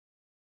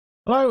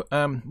Hello,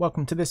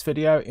 welcome to this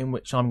video in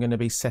which I'm going to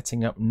be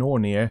setting up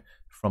Nornir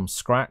from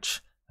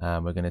scratch.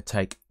 We're going to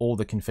take all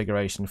the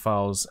configuration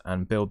files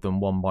and build them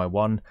one by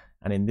one,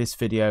 and in this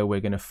video we're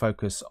going to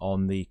focus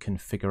on the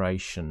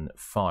configuration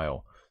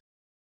file.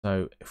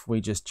 So if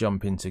we just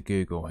jump into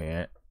Google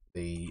here,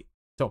 the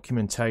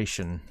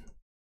documentation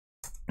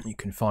you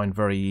can find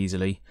very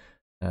easily.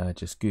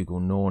 Just Google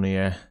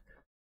Nornir.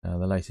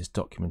 The latest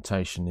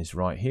documentation is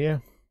right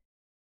here,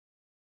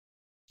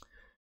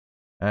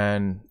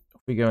 and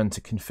we go into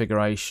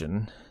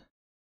configuration,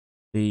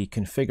 the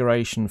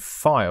configuration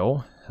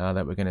file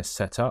that we're going to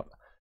set up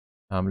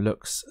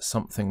looks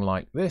something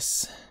like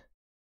this.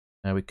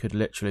 Now we could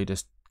literally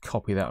just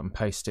copy that and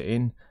paste it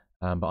in,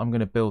 but I'm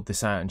going to build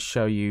this out and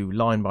show you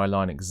line by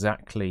line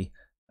exactly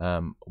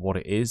what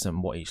it is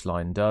and what each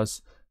line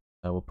does.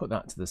 We'll put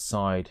that to the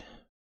side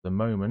for the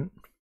moment,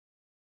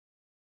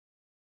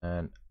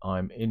 and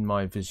I'm in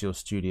my Visual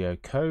Studio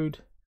Code.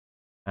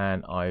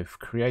 And I've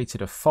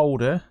created a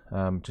folder,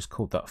 just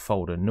called that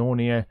folder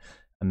Nornir,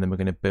 and then we're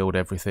going to build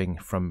everything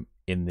from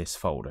in this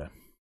folder.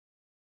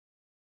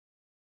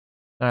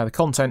 Now the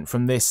content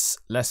from this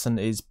lesson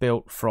is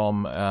built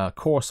from a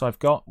course I've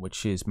got,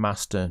 which is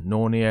Master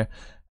Nornir,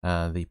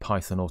 the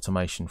Python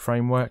automation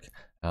framework.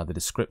 The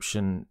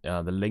description,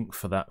 the link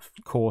for that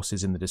course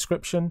is in the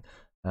description.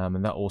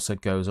 And that also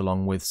goes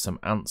along with some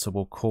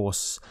Ansible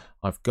course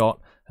I've got,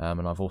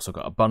 and I've also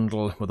got a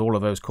bundle with all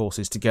of those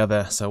courses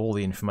together, so all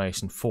the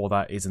information for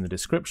that is in the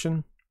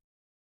description.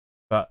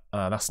 But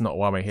that's not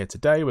why we're here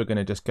today. We're going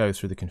to just go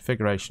through the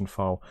configuration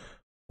file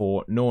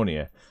for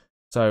Nornir.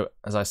 So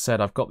as I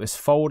said, I've got this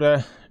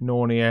folder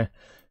Nornir,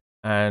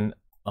 and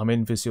I'm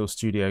in Visual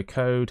Studio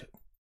Code,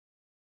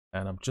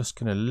 and I'm just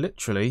going to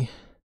literally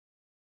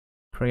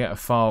create a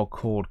file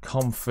called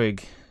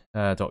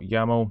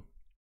config.yaml.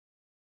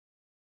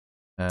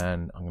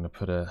 And I'm going to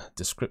put a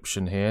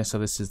description here. So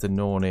this is the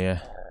Nornir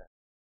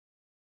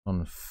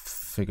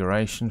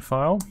configuration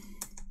file,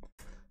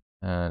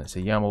 and it's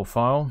a YAML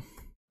file.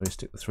 We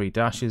stick the 3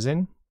 dashes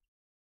in.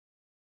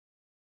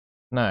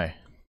 Now,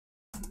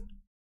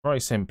 very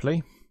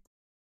simply,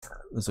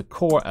 there's a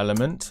core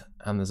element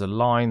and there's a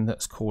line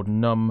that's called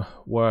num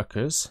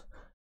workers.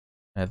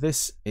 Now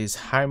this is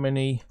how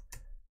many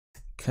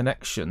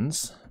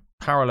connections,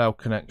 parallel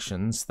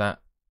connections, that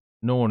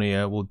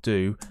Nornir will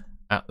do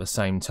at the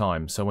same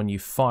time. So when you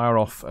fire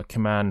off a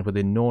command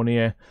within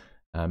Nornir,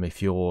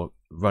 if you're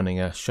running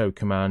a show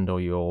command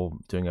or you're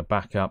doing a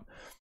backup,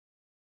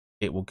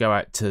 it will go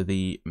out to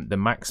the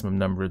maximum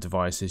number of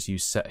devices you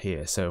set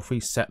here. So if we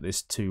set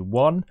this to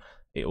 1,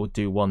 it will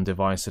do 1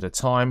 device at a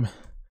time.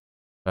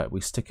 But we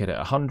stick it at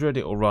 100,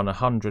 it will run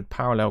 100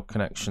 parallel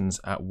connections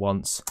at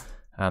once.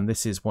 And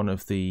this is one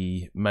of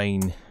the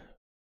main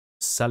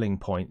selling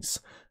points.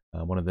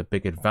 One of the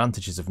big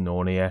advantages of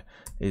Nornir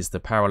is the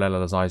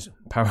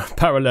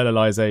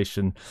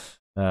parallelization,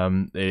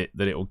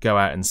 that it will go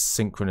out and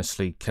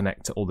synchronously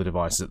connect to all the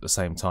devices at the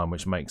same time,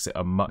 which makes it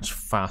a much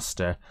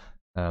faster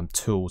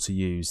tool to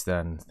use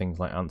than things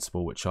like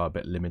Ansible, which are a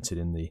bit limited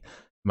in the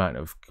amount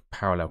of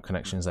parallel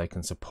connections they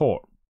can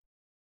support.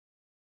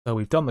 So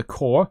we've done the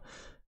core,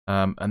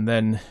 and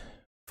then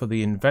for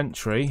the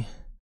inventory,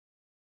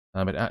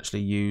 it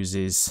actually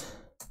uses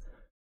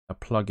a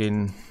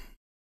plugin.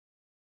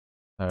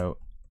 So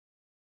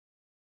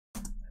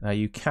now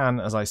you can,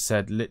 as I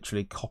said,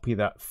 literally copy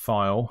that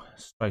file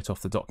straight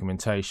off the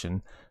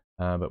documentation,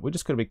 but we're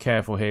just going to be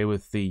careful here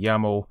with the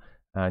YAML,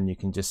 and you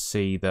can just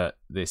see that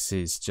this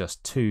is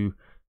just 2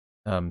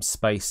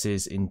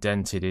 spaces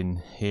indented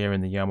in here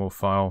in the YAML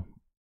file.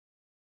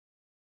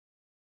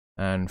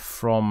 And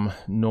from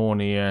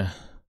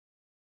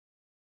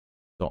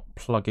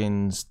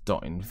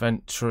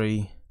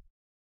Nornir.plugins.inventory,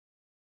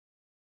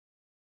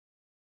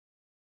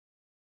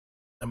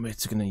 and we're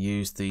just going to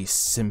use the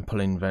simple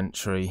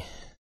inventory.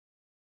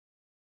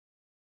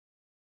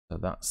 So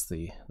that's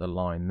the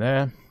line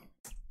there.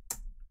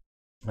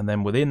 And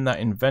then within that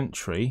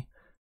inventory,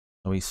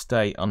 we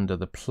stay under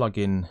the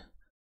plugin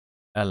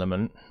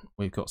element.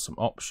 We've got some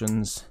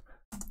options,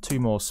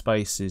 2 more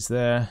spaces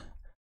there,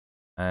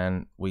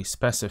 and we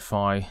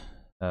specify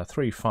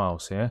 3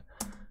 files here.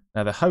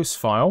 Now the host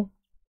file,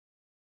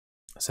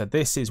 so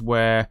this is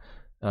where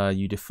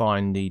you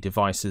define the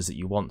devices that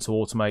you want to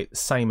automate, the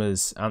same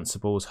as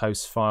Ansible's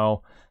host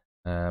file.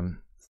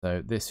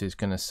 So this is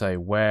going to say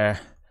where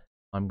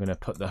I'm going to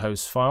put the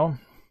host file,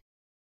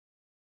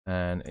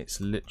 and it's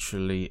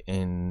literally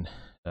in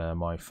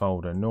my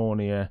folder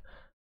Nornir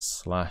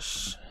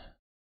 /.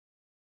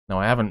 Now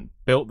I haven't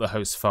built the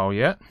host file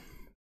yet,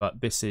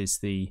 but this is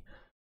the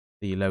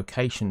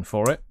location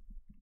for it.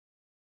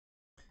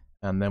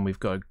 And then we've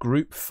got a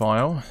group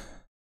file.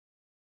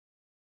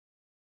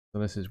 So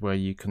this is where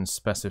you can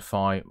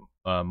specify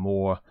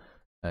more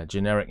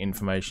generic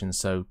information,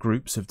 so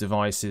groups of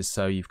devices.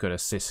 So you've got a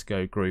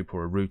Cisco group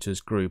or a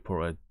routers group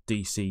or a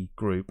DC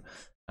group,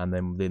 and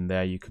then within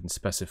there you can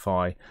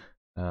specify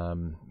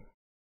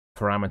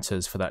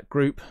parameters for that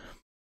group.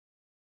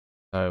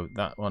 So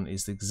that one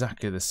is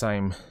exactly the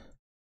same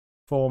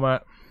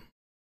format.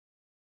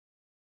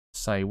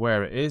 say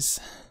where it is.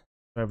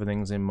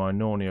 Everything's in my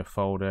Nornir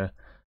folder,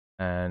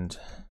 and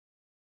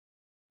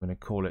I'm going to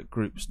call it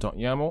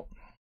groups.yaml.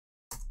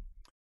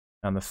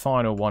 And the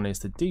final one is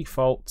the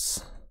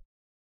defaults.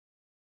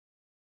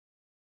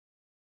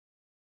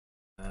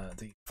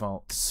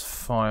 Defaults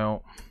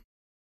file.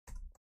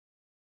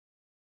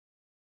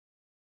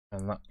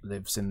 And that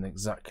lives in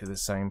exactly the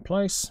same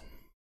place.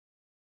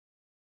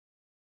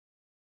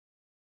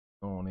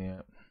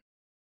 Nornir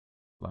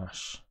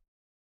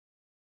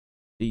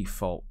 /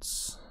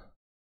 defaults.yaml.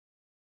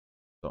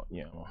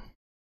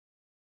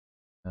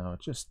 Now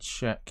just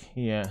check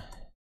here.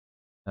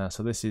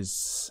 So this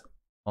is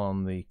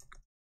on the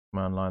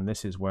command line.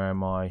 This is where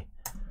my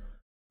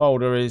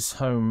folder is,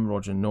 home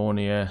Roger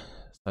Nornir.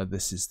 So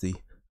this is the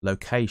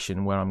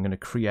location where I'm going to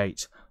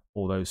create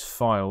all those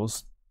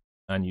files.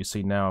 And you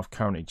see now I've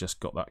currently just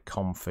got that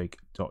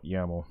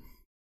config.yaml.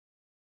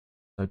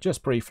 So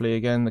just briefly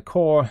again, the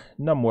core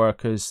num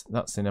workers,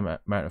 that's the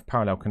amount of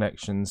parallel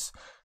connections.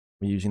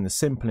 We're using the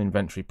simple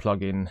inventory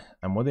plugin,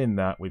 and within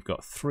that we've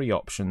got 3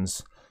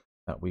 options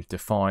that we've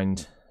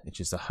defined, which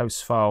is the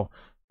host file,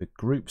 the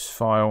groups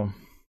file,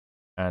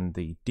 and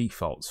the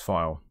defaults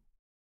file.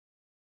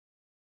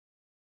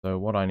 So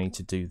what I need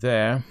to do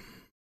there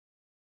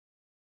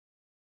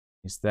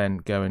is then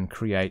go and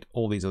create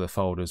all these other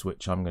folders,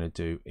 which I'm going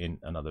to do in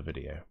another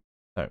video.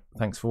 So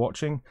thanks for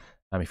watching.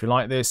 If you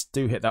like this,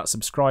 do hit that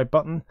subscribe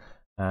button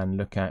and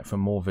look out for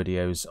more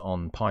videos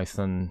on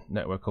Python,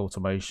 network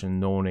automation,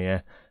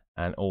 Nornir,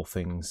 and all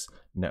things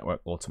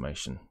network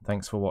automation.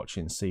 Thanks for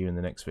watching. See you in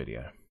the next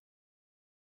video.